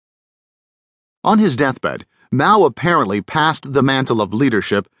On his deathbed, Mao apparently passed the mantle of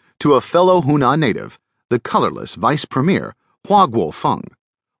leadership to a fellow Hunan native, the colorless vice premier, Hua Guofeng.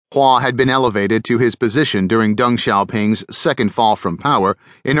 Hua had been elevated to his position during Deng Xiaoping's second fall from power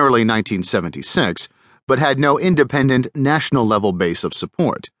in early 1976, but had no independent national-level base of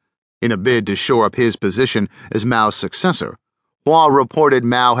support. In a bid to shore up his position as Mao's successor, Hua reported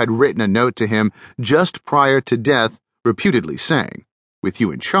Mao had written a note to him just prior to death, reputedly saying, "With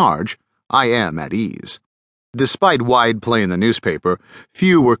you in charge, I am at ease." Despite wide play in the newspaper,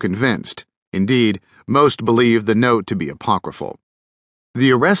 few were convinced. Indeed, most believed the note to be apocryphal.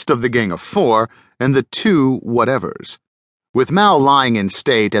 The arrest of the Gang of Four and the two whatevers. With Mao lying in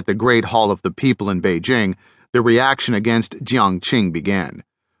state at the Great Hall of the People in Beijing, the reaction against Jiang Qing began.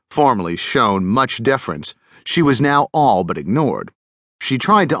 Formerly shown much deference, she was now all but ignored. She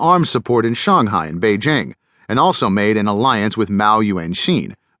tried to arm support in Shanghai and Beijing, and also made an alliance with Mao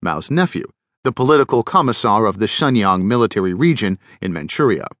Yuanxin, Mao's nephew, the political commissar of the Shenyang military region in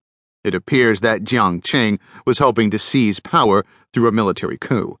Manchuria. It appears that Jiang Qing was hoping to seize power through a military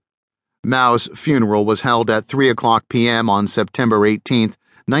coup. Mao's funeral was held at 3:00 p.m. on September 18,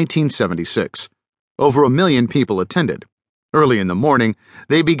 1976. Over 1 million people attended. Early in the morning,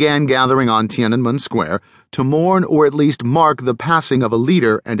 they began gathering on Tiananmen Square to mourn or at least mark the passing of a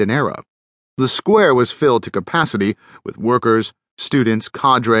leader and an era. The square was filled to capacity with workers, students,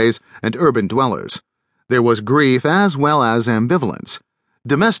 cadres, and urban dwellers. There was grief as well as ambivalence.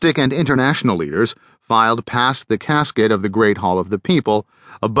 Domestic and international leaders filed past the casket of the Great Hall of the People,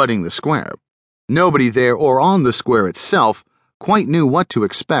 abutting the square. Nobody there or on the square itself quite knew what to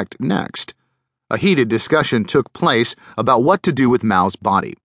expect next. A heated discussion took place about what to do with Mao's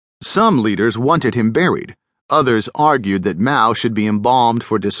body. Some leaders wanted him buried. Others argued that Mao should be embalmed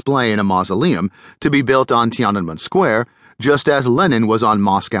for display in a mausoleum to be built on Tiananmen Square, just as Lenin was on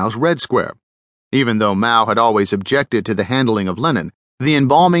Moscow's Red Square. Even though Mao had always objected to the handling of Lenin, the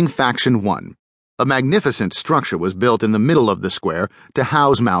embalming faction won. A magnificent structure was built in the middle of the square to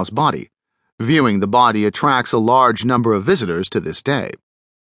house Mao's body. Viewing the body attracts a large number of visitors to this day.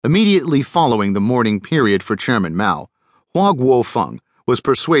 Immediately following the mourning period for Chairman Mao, Hua Guofeng was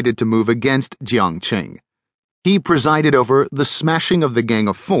persuaded to move against Jiang Qing. He presided over the smashing of the Gang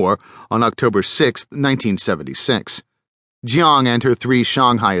of Four on October 6, 1976. Jiang and her 3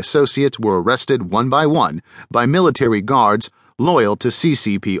 Shanghai associates were arrested one by military guards loyal to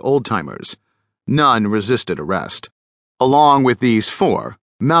CCP old-timers. None resisted arrest. Along with these 4,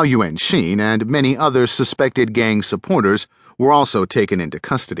 Mao Yuanxin and many other suspected gang supporters were also taken into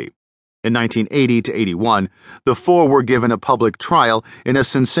custody. In 1980 to 81, the 4 were given a public trial in a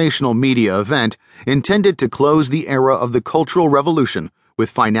sensational media event intended to close the era of the Cultural Revolution with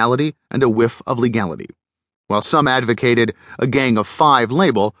finality and a whiff of legality. While some advocated a Gang of 5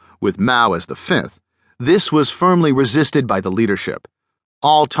 label, with Mao as the 5th, this was firmly resisted by the leadership.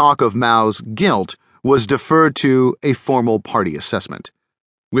 All talk of Mao's guilt was deferred to a formal party assessment.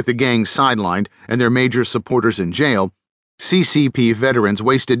 With the gang sidelined and their major supporters in jail, CCP veterans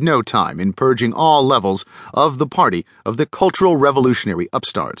wasted no time in purging all levels of the party of the cultural revolutionary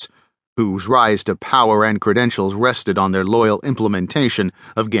upstarts, whose rise to power and credentials rested on their loyal implementation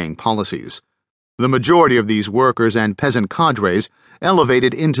of gang policies. The majority of these workers and peasant cadres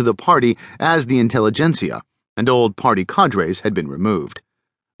elevated into the party as the intelligentsia, and old party cadres had been removed.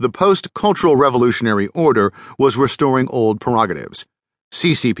 The post-cultural revolutionary order was restoring old prerogatives.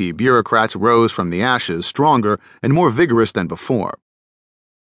 CCP bureaucrats rose from the ashes stronger and more vigorous than before.